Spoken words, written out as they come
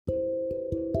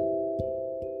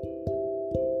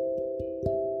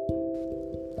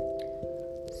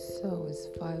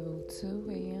2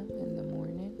 a.m. in the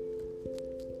morning.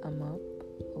 I'm up,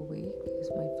 awake.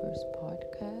 It's my first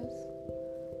podcast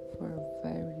for a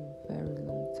very, very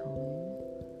long time.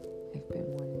 I've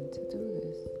been wanting to do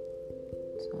this,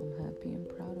 so I'm happy and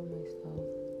proud of myself.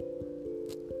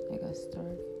 I got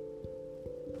started